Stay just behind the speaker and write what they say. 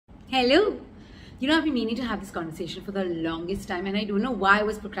Hello. I've been meaning to have this conversation for the longest time and I don't know why I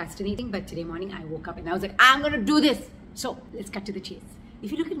was procrastinating, but today morning I woke up and I was like, I'm going to do this. So let's cut to the chase.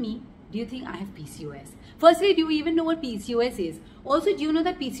 If you look at me, do you think I have PCOS? Firstly, do you even know what PCOS is? Also, do you know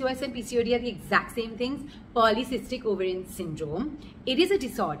that PCOS and PCOD are the exact same things? Polycystic ovarian syndrome. It is a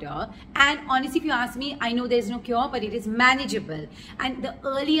disorder, and honestly, if you ask me, I know there's no cure, but it is manageable. And the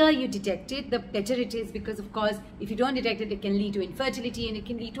earlier you detect it, the better it is, because of course, if you don't detect it, it can lead to infertility and it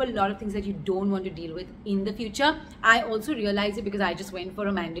can lead to a lot of things that you don't want to deal with in the future. I also realized it because I just went for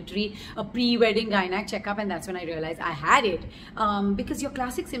a mandatory pre-wedding gynaec checkup, and that's when I realized I had it. Because your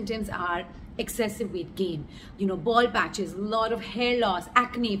classic symptoms are excessive weight gain, bald patches, a lot of hair loss,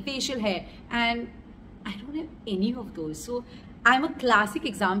 acne, facial hair, and I don't have any of those. So I'm a classic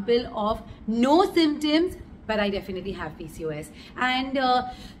example of no symptoms, but I definitely have PCOS. And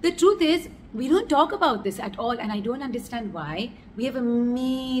the truth is, we don't talk about this at all, and I don't understand why. We have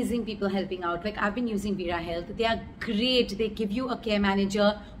amazing people helping out. Like, I've been using Veera Health. They are great. They give you a care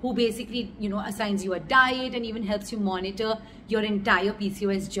manager who basically, assigns you a diet and even helps you monitor your entire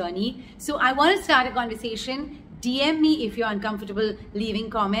PCOS journey. So I want to start a conversation. DM me if you're uncomfortable leaving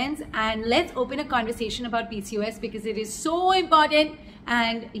comments, and let's open a conversation about PCOS because it is so important.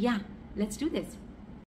 And yeah, let's do this.